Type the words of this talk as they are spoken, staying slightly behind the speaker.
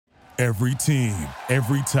Every team,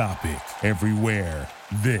 every topic, everywhere.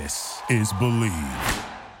 This is Believe.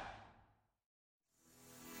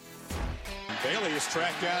 Bailey is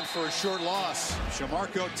tracked down for a short loss.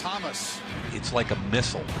 Shamarko Thomas. It's like a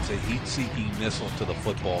missile. It's a heat-seeking missile to the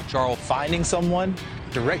football. Charles finding someone,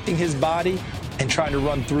 directing his body, and trying to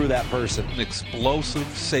run through that person. An explosive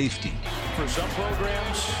safety. For some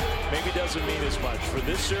programs, maybe doesn't mean as much. For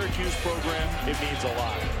this Syracuse program, it means a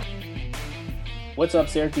lot. What's up,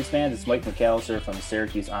 Syracuse fans? It's Mike McAllister from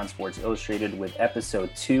Syracuse on Sports Illustrated with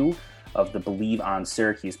episode 2 of the Believe on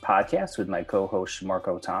Syracuse podcast with my co-host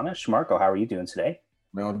Shamarko Thomas. Shamarko, how are you doing today?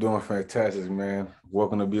 Man, I'm doing fantastic, man.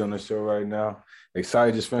 Welcome to be on the show right now.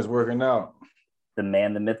 Excited, just finished working out. The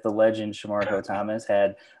man, the myth, the legend, Shamarko Thomas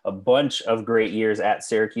had a bunch of great years at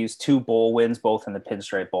Syracuse, 2 bowl wins, both in the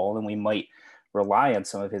Pinstripe Bowl, and we might rely on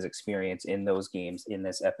some of his experience in those games in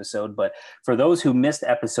this episode. But for those who missed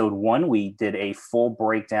episode 1, we did a full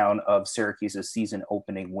breakdown of Syracuse's season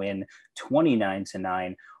opening win,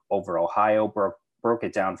 29-9 over Ohio. Broke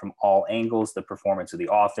it down from all angles: the performance of the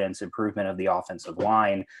offense, improvement of the offensive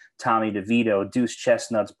line, Tommy DeVito, Deuce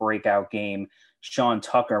Chestnut's breakout game, Sean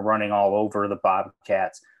Tucker running all over the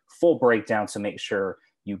Bobcats. Full breakdown, so make sure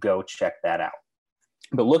you go check that out.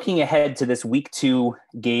 But looking ahead to this week 2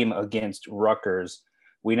 game against Rutgers,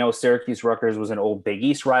 we know Syracuse-Rutgers was an old Big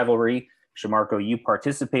East rivalry. Shamarko, you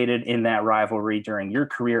participated in that rivalry during your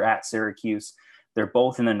career at Syracuse. They're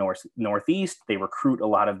both in the Northeast. They recruit a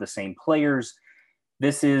lot of the same players.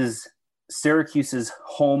 This is Syracuse's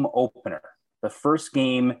home opener, the first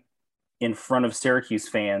game in front of Syracuse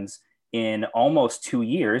fans in almost 2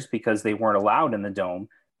 years because they weren't allowed in the Dome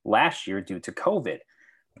last year due to COVID.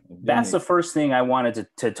 That's the first thing I wanted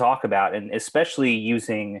to talk about, and especially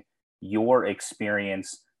using your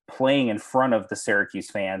experience playing in front of the Syracuse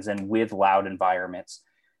fans and with loud environments,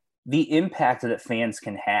 the impact that fans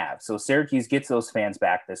can have. So Syracuse gets those fans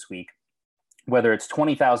back this week, whether it's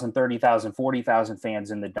 20,000, 30,000, 40,000 fans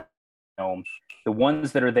in the Dome, the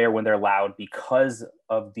ones that are there when they're loud because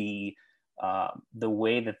of the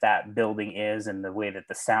way that building is and the way that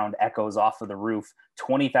the sound echoes off of the roof.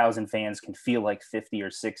 20,000 fans can feel like 50 or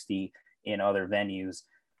 60 in other venues.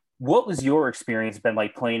 What was your experience been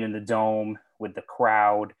like playing in the Dome with the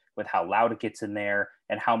crowd, with how loud it gets in there,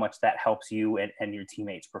 and how much that helps you and your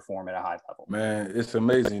teammates perform at a high level? Man, it's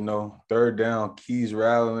amazing, third down, keys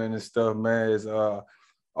rattling and stuff, man. It's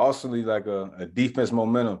also like a defense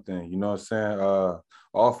momentum thing, you know what I'm saying?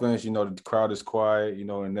 Offense, the crowd is quiet,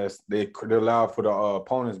 and they're loud for the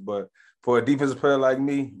opponents. But for a defensive player like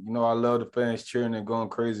me, I love the fans cheering and going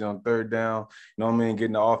crazy on third down,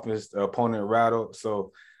 getting the opponent rattled.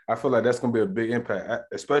 So I feel like that's going to be a big impact,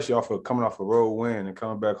 especially coming off a road win and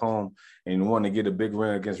coming back home and wanting to get a big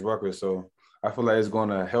win against Rutgers. So I feel like it's going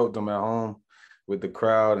to help them at home with the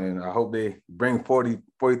crowd, and I hope they bring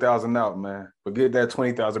 40,000 out, man. Forget that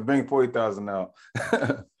 20,000, bring 40,000 out.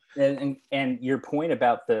 and your point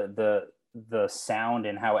about the sound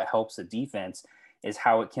and how it helps the defense is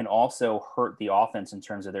how it can also hurt the offense in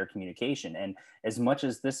terms of their communication. And as much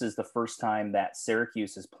as this is the first time that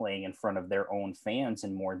Syracuse is playing in front of their own fans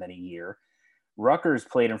in more than a year, Rutgers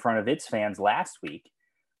played in front of its fans last week,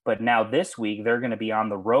 but now this week they're going to be on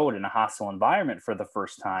the road in a hostile environment for the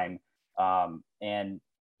first time. And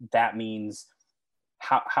that means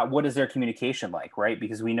what is their communication like, right?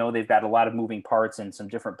 Because we know they've got a lot of moving parts and some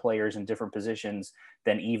different players in different positions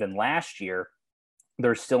than even last year.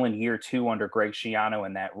 They're still in year 2 under Greg Schiano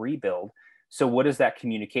and that rebuild. So what is that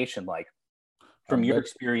communication like from your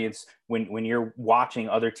experience when you're watching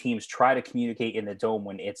other teams try to communicate in the Dome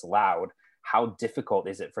when it's loud? How difficult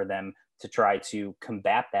is it for them to try to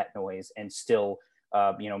combat that noise and still,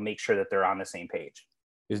 make sure that they're on the same page?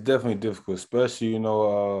 It's definitely difficult, especially,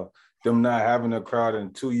 them not having a crowd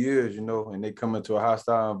in 2 years, and they come into a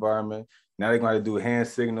hostile environment. Now they're going to do hand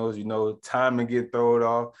signals, timing get thrown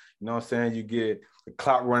off. You know what I'm saying? You get the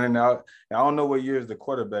clock running out. And I don't know what years the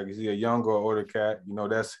quarterback is. He a younger or older cat?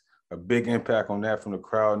 That's a big impact on that from the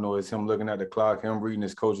crowd noise, him looking at the clock, him reading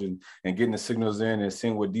his coach and getting the signals in and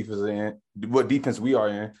seeing what defense we are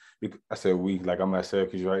in. I said we, like I'm at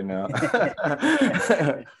Syracuse right now.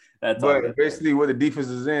 But basically what the defense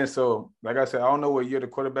is in. So like I said, I don't know what year the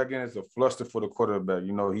quarterback in. It's a fluster for the quarterback.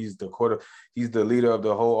 He's the leader of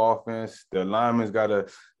the whole offense. The linemen's got a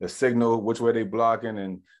signal which way they blocking,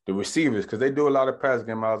 and the receivers, because they do a lot of pass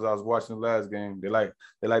game. I was watching the last game. They like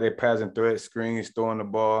their passing threat, screens, throwing the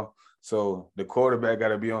ball. So the quarterback got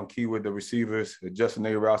to be on key with the receivers, adjusting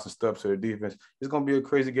their routes and stuff to the defense. It's going to be a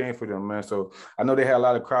crazy game for them, man. So I know they had a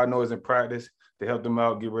lot of crowd noise in practice to help them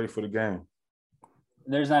out, get ready for the game.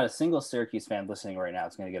 There's not a single Syracuse fan listening right now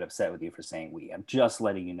that's going to get upset with you for saying we. I'm just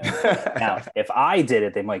letting you know. Now, if I did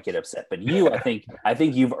it, they might get upset. But you, I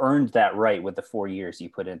think you've earned that right with the 4 years you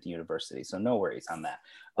put into university. So no worries on that.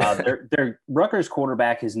 Their Rutgers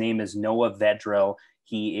quarterback, his name is Noah Vedral.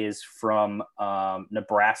 He is from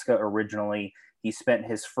Nebraska originally. He spent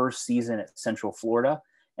his first season at Central Florida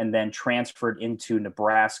and then transferred into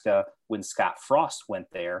Nebraska when Scott Frost went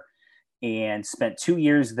there. And spent 2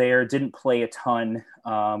 years there, didn't play a ton,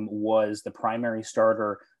 was the primary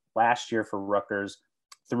starter last year for Rutgers,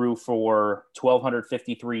 threw for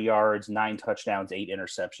 1,253 yards, 9 touchdowns, 8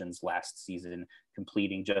 interceptions last season,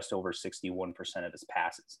 completing just over 61% of his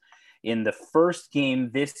passes. In the first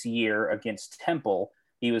game this year against Temple,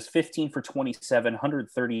 he was 15 for 27,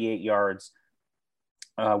 138 yards,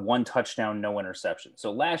 1 touchdown, no interception.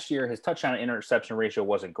 So last year, his touchdown interception ratio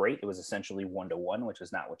wasn't great. It was essentially 1-to-1, which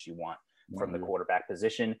is not what you want from the quarterback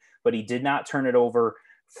position, but he did not turn it over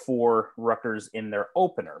for Rutgers in their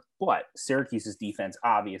opener. But Syracuse's defense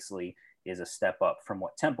obviously is a step up from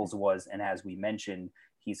what Temple's was. And as we mentioned,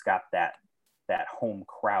 he's got that home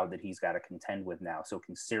crowd that he's got to contend with now. So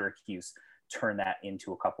can Syracuse turn that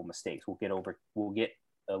into a couple mistakes? We'll get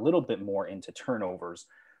a little bit more into turnovers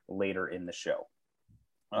later in the show.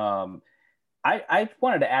 I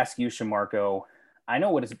wanted to ask you, Shamarko, I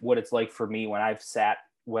know what it's like for me when I've sat,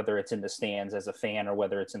 whether it's in the stands as a fan or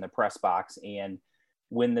whether it's in the press box. And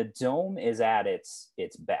when the Dome is at its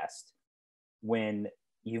best, when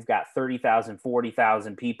you've got 30,000,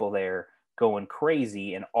 40,000 people there going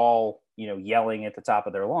crazy and all, yelling at the top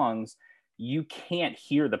of their lungs, you can't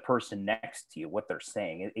hear the person next to you, what they're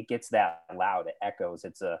saying. It gets that loud. It echoes.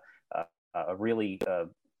 It's a really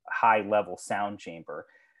high level sound chamber.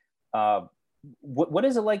 What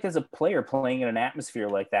is it like as a player playing in an atmosphere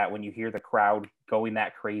like that when you hear the crowd going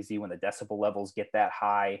that crazy, when the decibel levels get that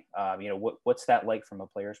high? What's that like from a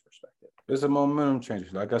player's perspective? It's a momentum changer.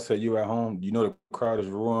 Like I said, you at home, the crowd is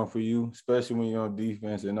roaring for you, especially when you're on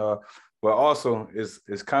defense. And but also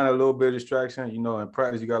it's kind of a little bit of distraction. In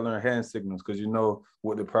practice, you got to learn hand signals because you know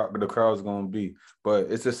what the crowd's going to be.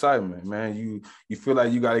 But it's excitement, man. You feel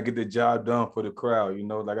like you got to get the job done for the crowd.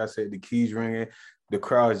 Like I said, the keys ringing, the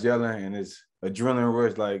crowd's yelling, and it's adrenaline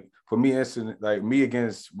rush. Like for me, like me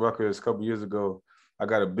against Rutgers a couple years ago, I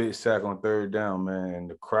got a big sack on 3rd down, man, and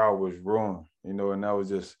the crowd was roaring, and that was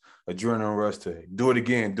just adrenaline rush to do it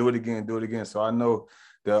again. So I know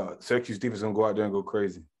the Syracuse defense is going to go out there and go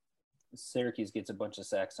crazy. Syracuse gets a bunch of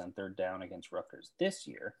sacks on 3rd down against Rutgers this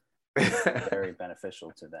year. Very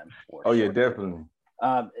beneficial to them. Yeah, definitely.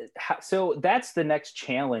 So that's the next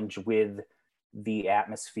challenge with the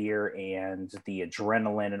atmosphere and the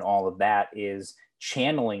adrenaline and all of that, is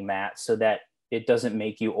channeling that so that it doesn't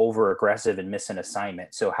make you over aggressive and miss an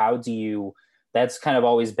assignment. So how do you, that's kind of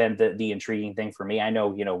always been the intriguing thing for me. I know,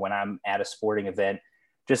 when I'm at a sporting event,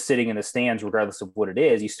 just sitting in the stands, regardless of what it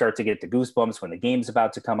is, you start to get the goosebumps when the game's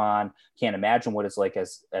about to come on. Can't imagine what it's like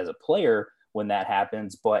as a player when that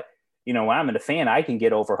happens. But, when I'm a fan, I can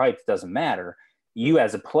get overhyped. It doesn't matter. You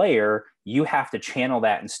as a player, you have to channel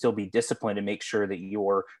that and still be disciplined and make sure that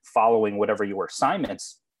you're following whatever your assignment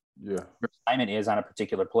is on a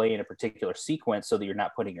particular play in a particular sequence, so that you're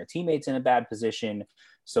not putting your teammates in a bad position,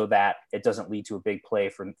 so that it doesn't lead to a big play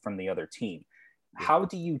from the other team. Yeah. How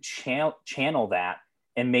do you channel that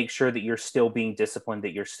and make sure that you're still being disciplined,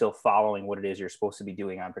 that you're still following what it is you're supposed to be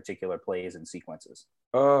doing on particular plays and sequences?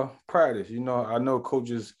 Practice. I know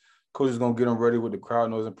coaches gonna get them ready with the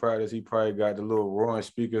crowd noise in practice. He probably got the little roaring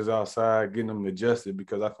speakers outside, getting them adjusted,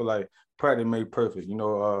 because I feel like practice made perfect.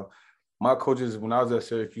 My coaches, when I was at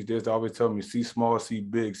Syracuse, they always tell me, see small, see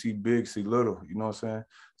big, see little. You know what I'm saying?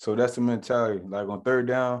 So that's the mentality. Like on 3rd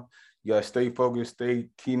down, you gotta stay focused, stay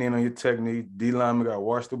keen in on your technique. D lineman gotta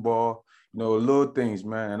watch the ball. Little things,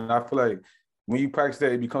 man. And I feel like when you practice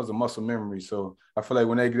that, it becomes a muscle memory. So I feel like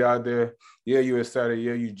when they get out there, you're excited,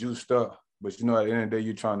 you juiced up. But, at the end of the day,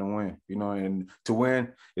 you're trying to win, and to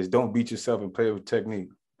win is don't beat yourself and play with technique.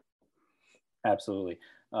 Absolutely.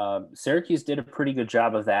 Syracuse did a pretty good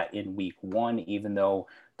job of that in week 1, even though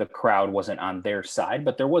the crowd wasn't on their side,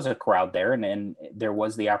 but there was a crowd there, and there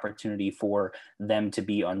was the opportunity for them to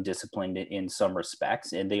be undisciplined in some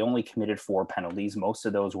respects. And they only committed 4 penalties. Most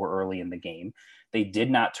of those were early in the game. They did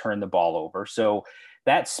not turn the ball over. So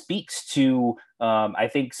that speaks to, I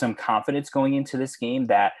think, some confidence going into this game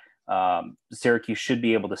that Syracuse should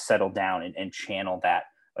be able to settle down and channel that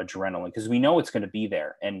adrenaline, because we know it's going to be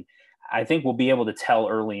there. And I think we'll be able to tell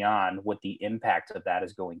early on what the impact of that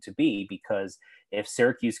is going to be, because if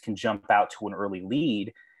Syracuse can jump out to an early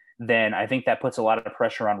lead, then I think that puts a lot of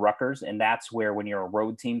pressure on Rutgers. And that's where, when you're a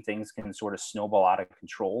road team, things can sort of snowball out of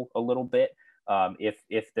control a little bit.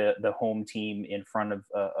 If the home team in front of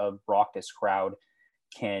a raucous crowd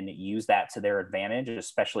can use that to their advantage,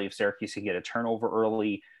 especially if Syracuse can get a turnover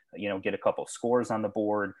early, get a couple scores on the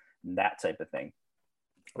board, that type of thing.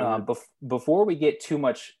 Before we get too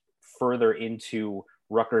much further into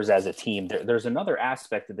Rutgers as a team, there's another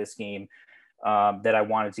aspect of this game that I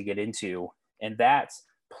wanted to get into, and that's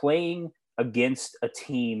playing against a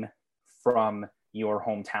team from your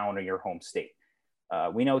hometown or your home state.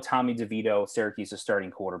 We know Tommy DeVito, Syracuse's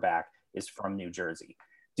starting quarterback, is from New Jersey.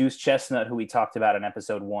 Deuce Chestnut, who we talked about in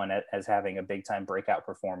episode 1 as having a big-time breakout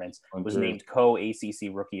performance, was named co-ACC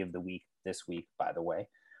Rookie of the Week this week, by the way.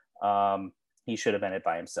 He should have been it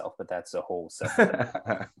by himself, but that's a whole separate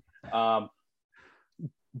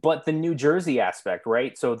but the New Jersey aspect,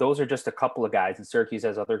 right? So those are just a couple of guys, and Syracuse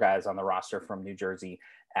has other guys on the roster from New Jersey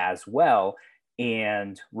as well.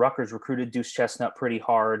 And Rutgers recruited Deuce Chestnut pretty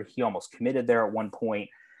hard. He almost committed there at one point.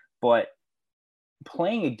 But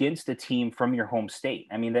playing against a team from your home state,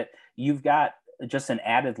 I mean, that you've got just an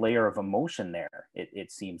added layer of emotion there,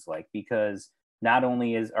 it seems like, because not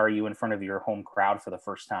only are you in front of your home crowd for the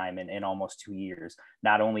first time in almost 2 years,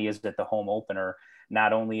 not only is it the home opener,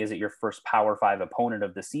 not only is it your first Power 5 opponent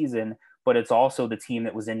of the season, but it's also the team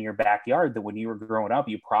that was in your backyard that when you were growing up,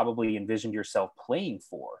 you probably envisioned yourself playing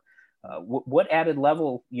for. What added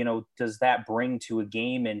level, does that bring to a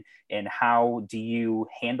game, and how do you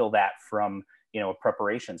handle that from, a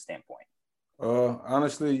preparation standpoint?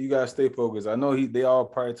 Honestly, you gotta stay focused. I know they all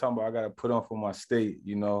probably talking about I gotta put on for my state.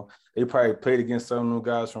 They probably played against some of them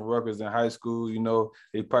guys from Rutgers in high school.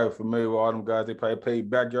 They probably familiar with all them guys. They probably played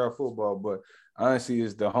backyard football, but honestly,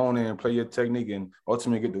 it's to hone in and play your technique and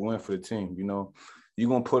ultimately get the win for the team. You're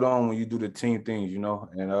gonna put on when you do the team things.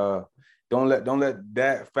 And don't let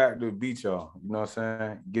that factor beat y'all. You know what I'm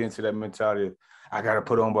saying? Get into that mentality of, I got to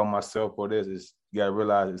put on by myself or this. You got to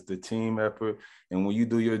realize it's the team effort. And when you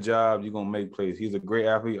do your job, you're going to make plays. He's a great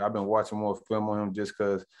athlete. I've been watching more film on him just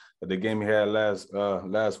because of the game he had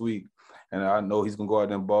last week. And I know he's going to go out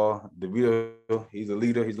there and ball. DeVito, he's a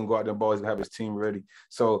leader. He's going to go out there and ball. He's going to have his team ready.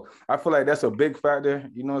 So I feel like that's a big factor,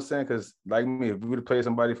 you know what I'm saying? Because like me, if we would have played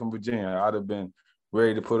somebody from Virginia, I'd have been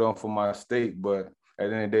ready to put on for my state. But at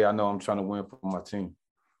the end of the day, I know I'm trying to win for my team.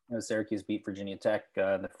 Syracuse beat Virginia Tech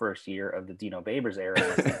in the first year of the Dino Babers era.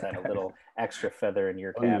 Had a little extra feather in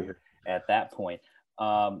your cap at that point.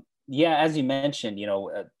 As you mentioned,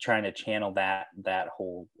 trying to channel that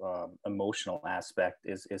whole emotional aspect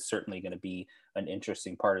is certainly going to be an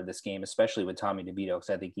interesting part of this game, especially with Tommy DeVito, because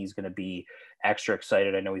I think he's going to be extra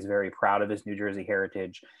excited. I know he's very proud of his New Jersey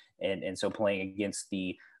heritage, and so playing against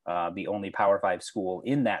the only Power 5 school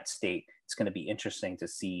in that state, it's going to be interesting to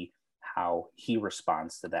see how he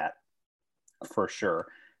responds to that for sure.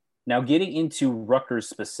 Now, getting into Rutgers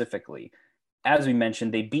specifically, as we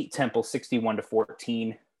mentioned, they beat Temple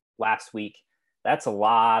 61-14 last week. That's a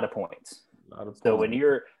lot of points. So when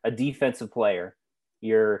you're a defensive player,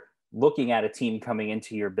 you're looking at a team coming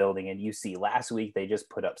into your building and you see last week they just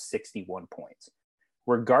put up 61 points.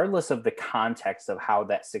 Regardless of the context of how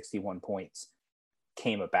that 61 points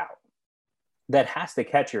came about, that has to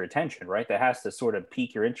catch your attention, right? That has to sort of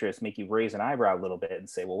pique your interest, make you raise an eyebrow a little bit and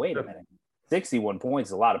say, well, wait a minute, 61 points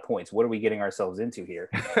is a lot of points. What are we getting ourselves into here?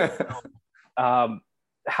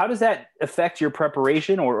 How does that affect your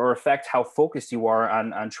preparation or affect how focused you are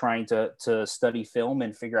on trying to study film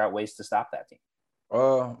and figure out ways to stop that team?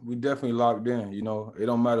 We definitely locked in. It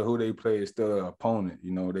don't matter who they play, it's still an opponent.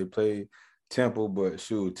 They play Temple, but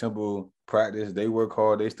Temple practice, they work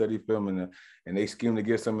hard, they study film, and they scheme to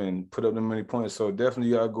get some and put up them many points. So definitely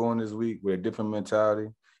you are going this week with a different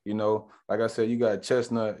mentality. Like I said, you got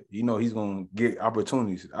Chestnut, he's going to get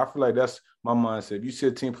opportunities. I feel like that's my mindset. If you see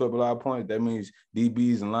a team put up a lot of points, that means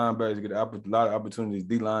DBs and linebackers get a lot of opportunities.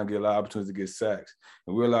 D-line get a lot of opportunities to get sacks.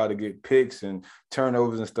 And we're allowed to get picks and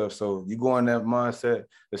turnovers and stuff. So you go in that mindset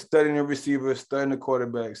of studying the receiver, studying the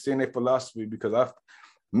quarterback, seeing their philosophy, because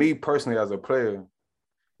me personally as a player,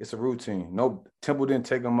 it's a routine. No, Temple didn't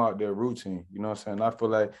take them out their routine. You know what I'm saying? I feel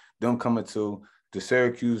like them coming to the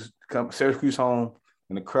Syracuse home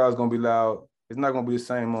and the crowd's going to be loud. It's not going to be the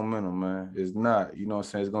same momentum, man. It's not. You know what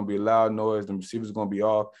I'm saying? It's going to be a loud noise. The receivers going to be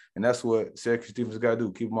off. And that's what Syracuse defense got to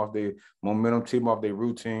do. Keep them off their momentum, keep them off their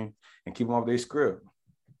routine, and keep them off their script.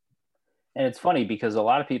 And it's funny because a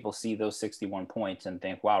lot of people see those 61 points and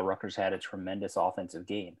think, wow, Rutgers had a tremendous offensive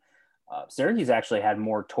game. Syracuse actually had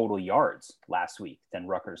more total yards last week than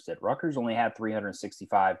Rutgers did. Rutgers only had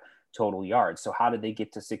 365 total yards. So how did they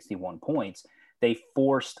get to 61 points? They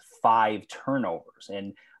forced 5 turnovers.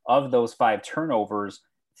 And of those 5 turnovers,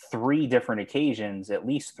 3 different occasions, at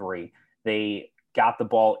least 3, they got the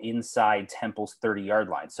ball inside Temple's 30-yard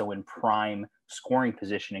line. So in prime scoring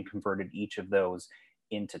position, and converted each of those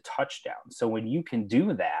into touchdowns. So when you can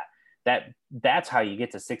do that's how you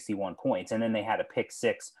get to 61 points. And then they had a pick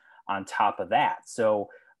six on top of that. So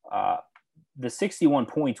the 61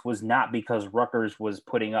 points was not because Rutgers was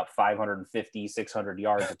putting up 550, 600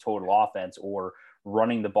 yards of total offense, or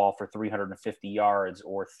running the ball for 350 yards,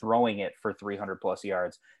 or throwing it for 300 plus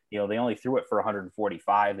yards. They only threw it for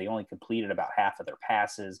 145. They only completed about half of their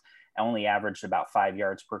passes, only averaged about 5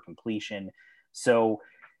 yards per completion. So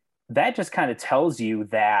that just kind of tells you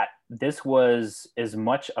that this was as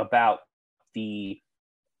much about the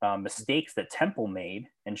mistakes that Temple made,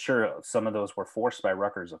 and sure, some of those were forced by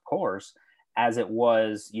Rutgers, of course, as it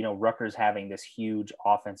was, Rutgers having this huge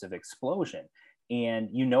offensive explosion. And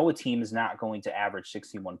a team is not going to average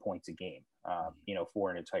 61 points a game,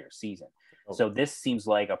 for an entire season. So this seems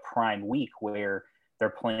like a prime week where they're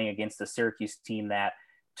playing against the Syracuse team that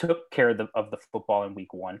took care of the football in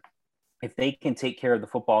week one. If they can take care of the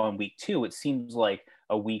football in week two, it seems like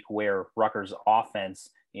a week where Rutgers offense,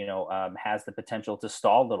 has the potential to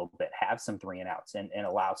stall a little bit, have some 3-and-outs, and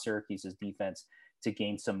allow Syracuse's defense to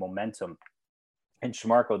gain some momentum. And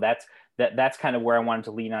Shamarko, that's kind of where I wanted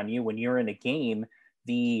to lean on you. When you're in a game,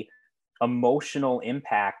 the emotional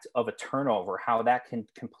impact of a turnover, how that can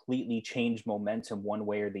completely change momentum one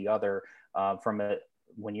way or the other,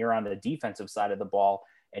 when you're on the defensive side of the ball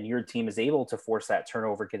and your team is able to force that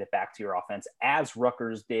turnover, get it back to your offense, as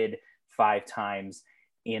Rutgers did 5 times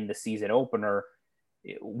in the season opener.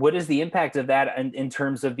 What is the impact of that in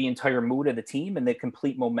terms of the entire mood of the team and the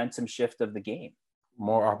complete momentum shift of the game?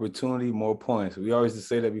 More opportunity, more points. We always used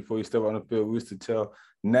to say that before you step on the field. We used to tell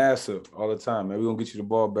NASA all the time, man, we're going to get you the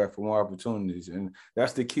ball back for more opportunities. And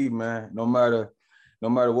that's the key, man. No matter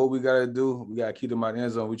what we got to do, we got to keep them out of the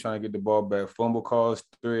end zone. We're trying to get the ball back. Fumble calls,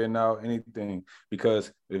 3-and-out, anything.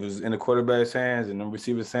 Because if it's in the quarterback's hands and the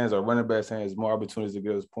receiver's hands or running back's hands, more opportunities to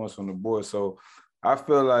get us points on the board. So I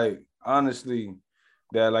feel like, honestly,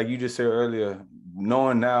 that, like you just said earlier,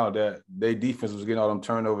 knowing now that their defense was getting all them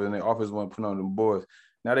turnovers and their offense wasn't putting on them boards,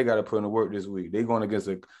 now they got to put in the work this week. They're going against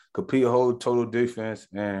a complete whole total defense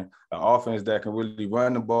and an offense that can really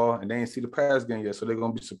run the ball, and they ain't see the pass game yet, so they're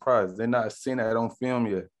going to be surprised. They're not seeing that on film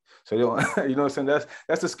yet. So, they don't, you know what I'm saying?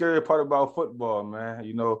 That's the scary part about football, man.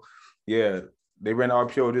 Yeah, they ran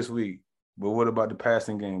RPO this week, but what about the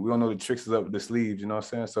passing game? We don't know the tricks is up the sleeves, you know what I'm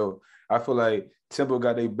saying? So I feel like Temple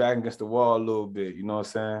got their back against the wall a little bit, you know what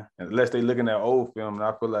I'm saying? Unless they're looking at old film,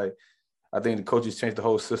 and I think the coaches changed the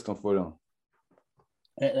whole system for them.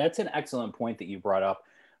 That's an excellent point that you brought up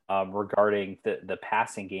regarding the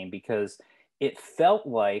passing game, because it felt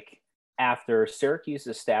like after Syracuse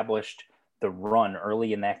established the run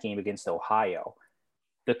early in that game against Ohio,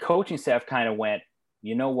 the coaching staff kind of went,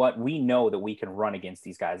 you know what? We know that we can run against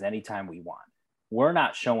these guys anytime we want. We're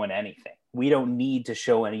not showing anything. We don't need to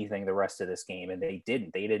show anything the rest of this game. And they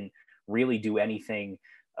didn't. They didn't really do anything.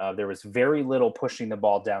 There was very little pushing the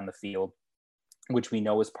ball down the field, which we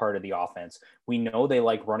know is part of the offense. We know they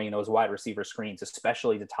like running those wide receiver screens,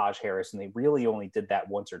 especially to Taj Harris, and they really only did that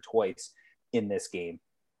once or twice in this game.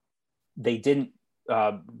 They didn't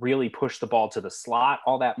really push the ball to the slot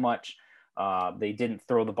all that much. They didn't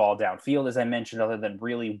throw the ball downfield, as I mentioned, other than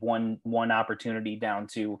really one opportunity down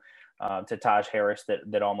to Taj Harris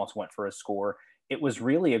that almost went for a score. It was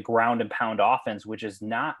really a ground and pound offense, which is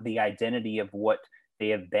not the identity of what they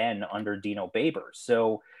have been under Dino Babers.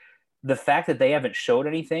 So the fact that they haven't showed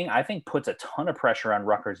anything, I think, puts a ton of pressure on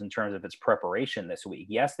Rutgers in terms of its preparation this week.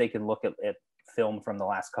 Yes, they can look at film from the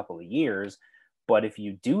last couple of years, but if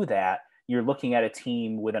you do that, you're looking at a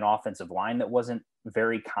team with an offensive line that wasn't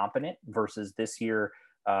very competent versus this year.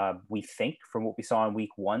 We think from what we saw in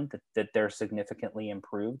week one that they're significantly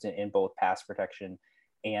improved in both pass protection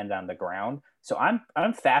and on the ground. So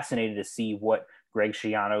I'm fascinated to see what Greg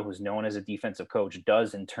Schiano, who's known as a defensive coach,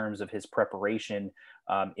 does in terms of his preparation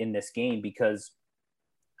in this game, because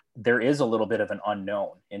there is a little bit of an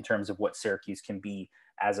unknown in terms of what Syracuse can be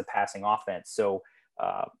as a passing offense. So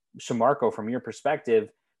Shamarko, from your perspective,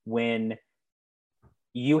 when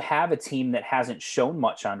you have a team that hasn't shown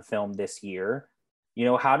much on film this year,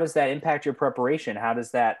 how does that impact your preparation? How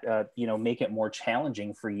does that, make it more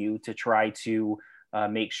challenging for you to try to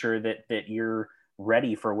make sure that you're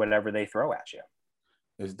ready for whatever they throw at you?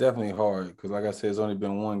 It's definitely hard because, like I said, it's only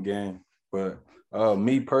been one game. But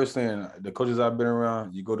me personally, and the coaches I've been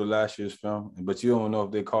around, you go to last year's film, but you don't know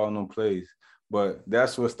if they're calling them plays. But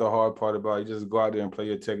that's what's the hard part about it. You just go out there and play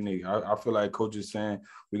your technique. I feel like coaches saying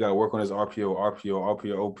we got to work on this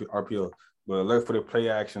RPO. But look for the play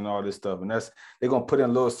action and all this stuff. And they're going to put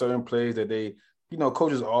in little certain plays that they you know,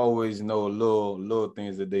 coaches always know little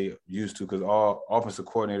things that they used to because all offensive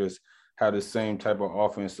coordinators have the same type of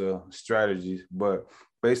offensive strategies, but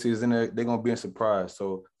basically it's in there, they're gonna be in surprise.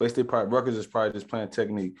 So basically Rutgers is probably just playing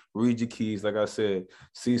technique. Read your keys, like I said,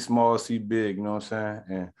 see small, see big, you know what I'm saying?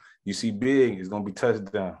 And you see big, it's gonna be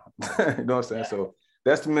touchdown. You know what I'm saying? So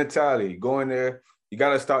that's the mentality. Go in there, you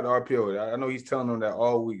gotta start the RPO. I know he's telling them that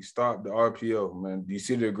all week, start the RPO, man. You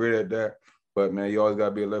see they're great at that. But, man, you always got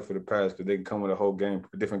to be alert for the pass because they can come with a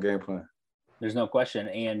different game plan. There's no question.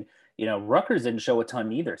 And, you know, Rutgers didn't show a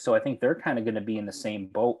ton either. So I think they're kind of going to be in the same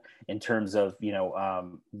boat in terms of, you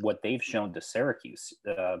know, what they've shown to Syracuse.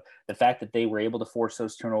 The fact that they were able to force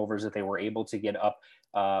those turnovers, that they were able to get up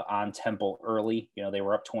on Temple early. You know, they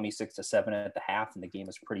were up 26-7 at the half, and the game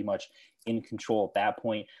was pretty much in control at that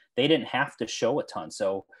point. They didn't have to show a ton.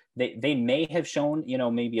 So they may have shown, you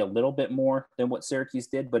know, maybe a little bit more than what Syracuse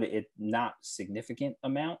did, but it not significant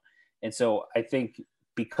amount. And so I think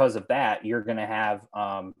because of that, you're going to have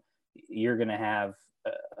a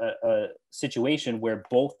situation where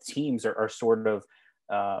both teams are sort of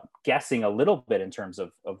guessing a little bit in terms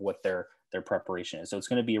of what their preparation is. So it's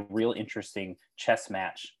going to be a real interesting chess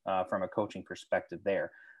match from a coaching perspective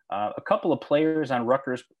there. A couple of players on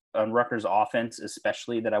Rutgers offense,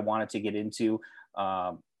 especially that I wanted to get into.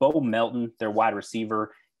 Bo Melton, their wide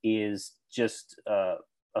receiver, is just a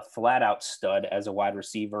flat out stud as a wide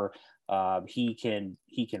receiver. He can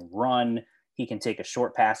run. He can take a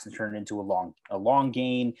short pass and turn it into a long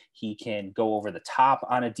gain. He can go over the top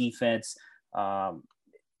on a defense.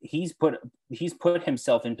 He's put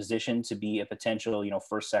himself in position to be a potential, you know,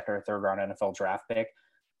 first, second, or third round NFL draft pick.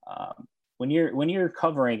 When you're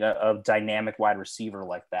covering a dynamic wide receiver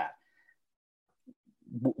like that,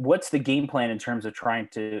 what's the game plan in terms of trying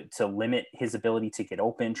to limit his ability to get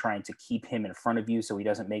open, trying to keep him in front of you so he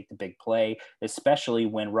doesn't make the big play, especially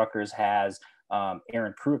when Rutgers has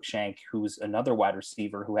Aaron Cruikshank, who's another wide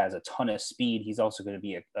receiver who has a ton of speed. He's also going to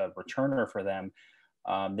be a returner for them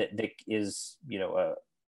that is, you know,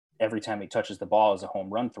 every time he touches the ball is a home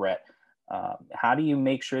run threat. How do you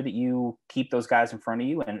make sure that you keep those guys in front of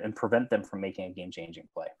you and prevent them from making a game-changing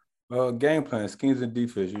play? Game plan, schemes and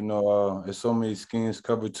defense. You know, there's so many schemes,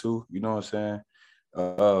 cover two, you know what I'm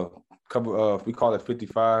saying? We call it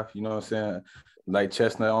 55, you know what I'm saying? Like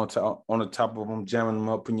Chestnut on the top of them, jamming them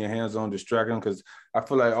up, putting your hands on, distracting them. Because I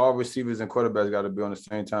feel like all receivers and quarterbacks got to be on the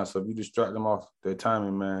same time. So if you distract them off their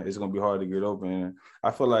timing, man, it's going to be hard to get open. And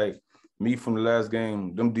I feel like me from the last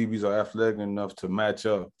game, them DBs are athletic enough to match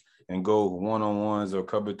up and go one-on-ones or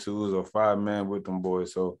cover twos or 5-man with them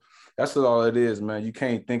boys. So that's all it is, man. You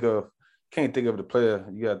can't think of the player.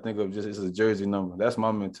 You got to think of just it's a jersey number. That's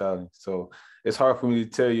my mentality. So it's hard for me to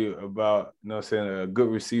tell you about, you know what I'm saying, a good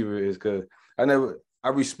receiver is because I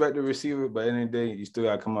respect the receiver, but at the end of the day, you still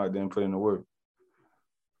got to come out there and put in the work.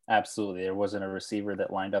 Absolutely. There wasn't a receiver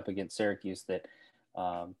that lined up against Syracuse that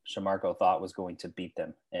Shamarko thought was going to beat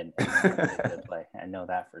them and play. I know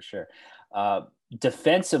that for sure.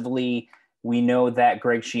 Defensively, we know that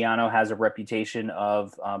Greg Schiano has a reputation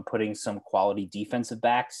of putting some quality defensive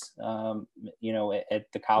backs, you know,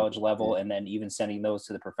 at the college level, and then even sending those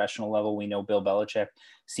to the professional level. We know Bill Belichick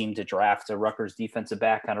seemed to draft a Rutgers defensive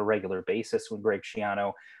back on a regular basis when Greg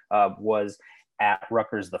Schiano was at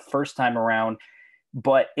Rutgers the first time around.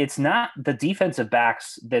 But it's not the defensive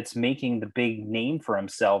backs that's making the big name for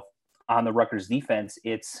himself on the Rutgers defense.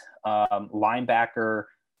 It's linebacker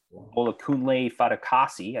Olakunle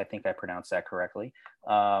Fatukasi, I think I pronounced that correctly,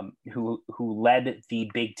 who led the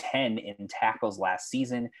Big Ten in tackles last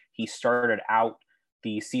season. He started out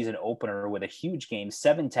the season opener with a huge game,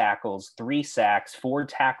 7 tackles, 3 sacks, 4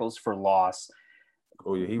 tackles for loss.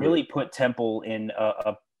 Oh, yeah, he really put Temple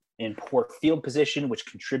in poor field position, which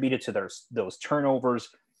contributed to those turnovers.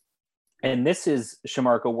 And this is,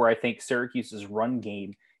 Shamarko, where I think Syracuse's run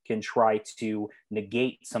game can try to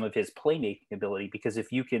negate some of his playmaking ability, because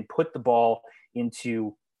if you can put the ball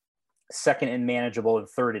into second and manageable and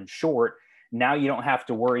third and short, now you don't have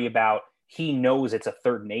to worry about, he knows it's a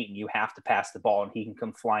 3rd and 8 and you have to pass the ball and he can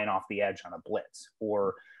come flying off the edge on a blitz,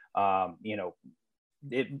 or, you know,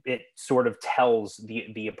 it sort of tells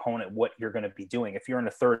the opponent what you're going to be doing. If you're in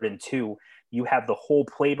a 3rd and 2, you have the whole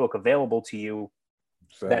playbook available to you.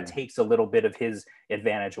 That takes a little bit of his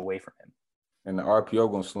advantage away from him. And the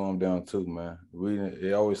RPO going to slow him down too, man.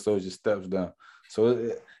 It always slows your steps down. So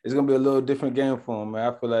it's going to be a little different game for him,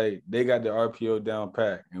 man. I feel like they got the RPO down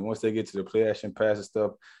pat. And once they get to the play action pass and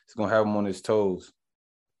stuff, it's going to have him on his toes.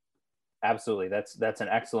 Absolutely. That's an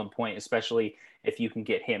excellent point, especially if you can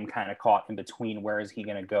get him kind of caught in between. Where is he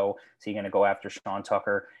going to go? Is he going to go after Sean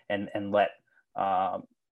Tucker and let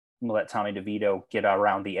let Tommy DeVito get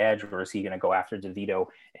around the edge, or is he going to go after DeVito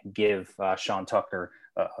and give Sean Tucker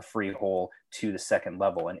a free hole to the second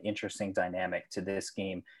level? An interesting dynamic to this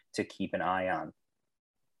game to keep an eye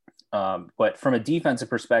on. But from a defensive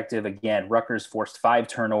perspective, again, Rutgers forced 5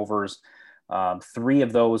 turnovers. 3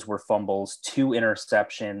 of those were fumbles, 2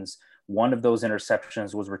 interceptions. One of those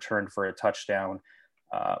interceptions was returned for a touchdown.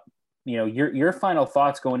 Your final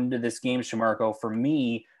thoughts going into this game, Shamarko. For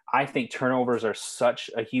me, I think turnovers are such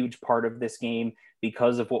a huge part of this game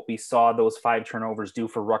because of what we saw those 5 turnovers do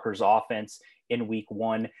for Rutgers offense in week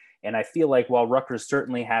 1. And I feel like while Rutgers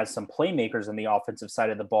certainly has some playmakers on the offensive side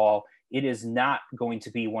of the ball, it is not going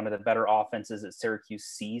to be one of the better offenses that Syracuse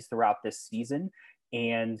sees throughout this season.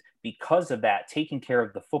 And because of that, taking care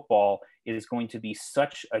of the football is going to be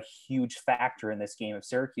such a huge factor in this game. If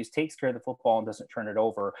Syracuse takes care of the football and doesn't turn it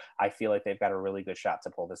over, I feel like they've got a really good shot to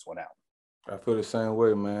pull this one out. I feel the same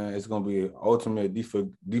way, man. It's going to be ultimate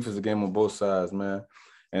defensive game on both sides, man.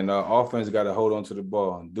 And offense got to hold on to the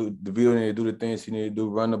ball. DeVito need to do the things he need to do,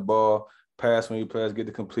 run the ball, pass when you pass, get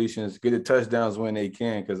the completions, get the touchdowns when they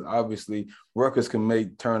can, because obviously Rutgers can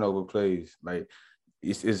make turnover plays. Like,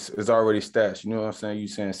 it's already stats. You know what I'm saying? You're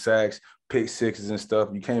saying sacks, pick sixes and stuff.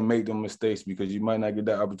 You can't make them mistakes because you might not get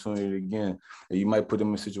that opportunity again. And you might put them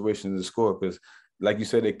in situations to score because, like you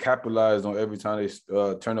said, they capitalized on every time they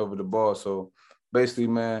turn over the ball. So basically,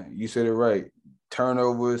 man, you said it right.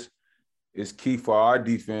 Turnovers is key for our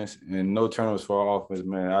defense and no turnovers for our offense,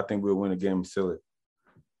 man. I think we'll win the game and seal it.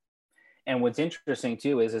 And what's interesting,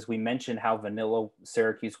 too, is as we mentioned how vanilla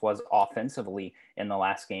Syracuse was offensively in the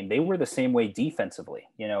last game, they were the same way defensively.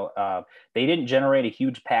 They didn't generate a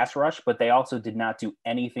huge pass rush, but they also did not do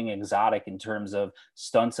anything exotic in terms of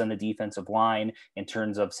stunts on the defensive line, in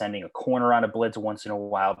terms of sending a corner on a blitz once in a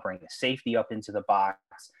while, bringing a safety up into the box,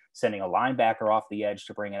 sending a linebacker off the edge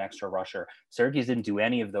to bring an extra rusher. Syracuse didn't do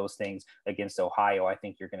any of those things against Ohio. I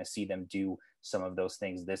think you're going to see them do some of those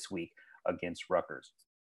things this week against Rutgers.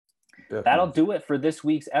 Definitely. That'll do it for this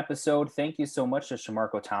week's episode. Thank you so much to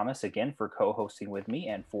Shamarko Thomas again for co-hosting with me,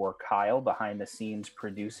 and for Kyle behind the scenes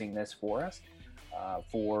producing this for us.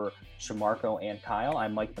 For Shamarko and Kyle,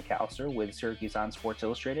 I'm Mike McAllister with Syracuse on Sports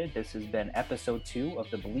Illustrated. This has been episode 2 of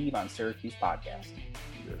the Believe on Syracuse podcast.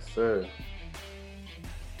 Yes, sir.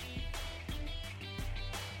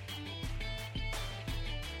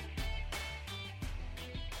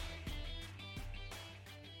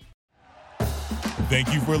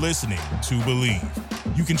 Thank you for listening to Believe.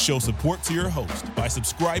 You can show support to your host by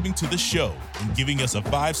subscribing to the show and giving us a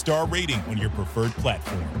 5-star rating on your preferred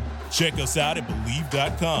platform. Check us out at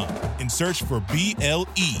Believe.com and search for BLEAV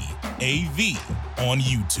on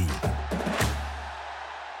YouTube.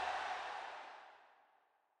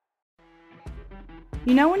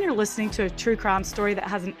 You know when you're listening to a true crime story that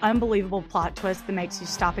has an unbelievable plot twist that makes you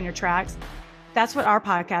stop in your tracks? That's what our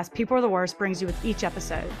podcast, People Are the Worst, brings you with each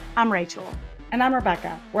episode. I'm Rachel. And I'm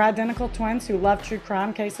Rebecca. We're identical twins who love true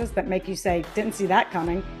crime cases that make you say, didn't see that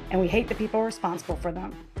coming, and we hate the people responsible for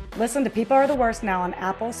them. Listen to People Are the Worst now on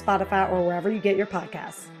Apple, Spotify, or wherever you get your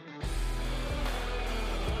podcasts.